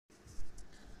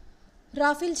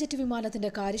Rafale jet വിമാനത്തിന്റെ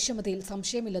കാര്യക്ഷമതയിൽ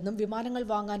സംശയമില്ലെന്നും വിമാനങ്ങൾ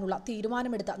വാങ്ങാനുള്ള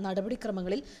തീരുമാനമെടുത്ത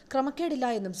നടപടിക്രമങ്ങളിൽ ക്രമക്കേടില്ല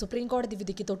എന്നും സുപ്രീംകോടതി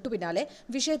വിധിക്ക് തൊട്ടുപിന്നാലെ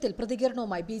വിഷയത്തിൽ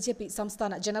പ്രതികരണവുമായി ബിജെപി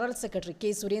സംസ്ഥാന ജനറൽ സെക്രട്ടറി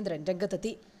കെ സുരേന്ദ്രൻ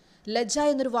രംഗത്തെത്തി. ലജ്ജ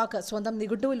എന്നൊരു വാക്ക് സ്വന്തം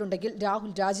നിഘണ്ടുവിലുണ്ടെങ്കിൽ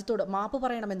രാഹുൽ രാജ്യത്തോട് മാപ്പ്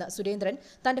പറയണമെന്ന് സുരേന്ദ്രൻ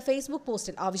തന്റെ ഫേസ്ബുക്ക്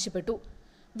പോസ്റ്റിൽ ആവശ്യപ്പെട്ടു.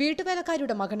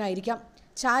 വീട്ടുവേലക്കാരിയുടെ മകനായിരിക്കാം,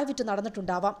 ചായ വിറ്റ്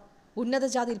നടന്നിട്ടുണ്ടാവാം, ഉന്നത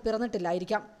ജാതിയിൽ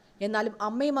പിറന്നിട്ടില്ലായിരിക്കാം. എന്നാലും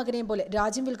അമ്മയും മകനെയും പോലെ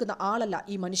രാജ്യം വിൽക്കുന്ന ആളല്ല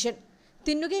ഈ മനുഷ്യൻ.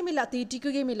 തിന്നുകയുമില്ല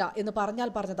തീറ്റിക്കുകയുമില്ല എന്ന്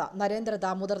പറഞ്ഞത് നരേന്ദ്ര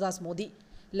ദാമോദർദാസ് മോദി.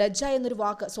 ലജ്ജ എന്നൊരു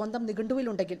വാക്ക് സ്വന്തം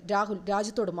നിഘണ്ടുവിലുണ്ടെങ്കിൽ രാഹുൽ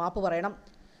രാജ്യത്തോട് മാപ്പ് പറയണം.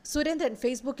 സുരേന്ദ്രൻ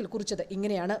ഫേസ്ബുക്കിൽ കുറിച്ചത്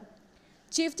ഇങ്ങനെയാണ്.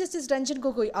 ചീഫ് ജസ്റ്റിസ് രഞ്ജൻ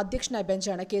ഗൊഗോയ് അധ്യക്ഷനായ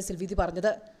ബെഞ്ചാണ് കേസിൽ വിധി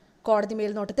പറഞ്ഞത്. കോടതി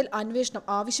മേൽനോട്ടത്തിൽ അന്വേഷണം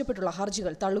ആവശ്യപ്പെട്ടുള്ള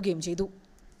ഹർജികൾ തള്ളുകയും ചെയ്തു.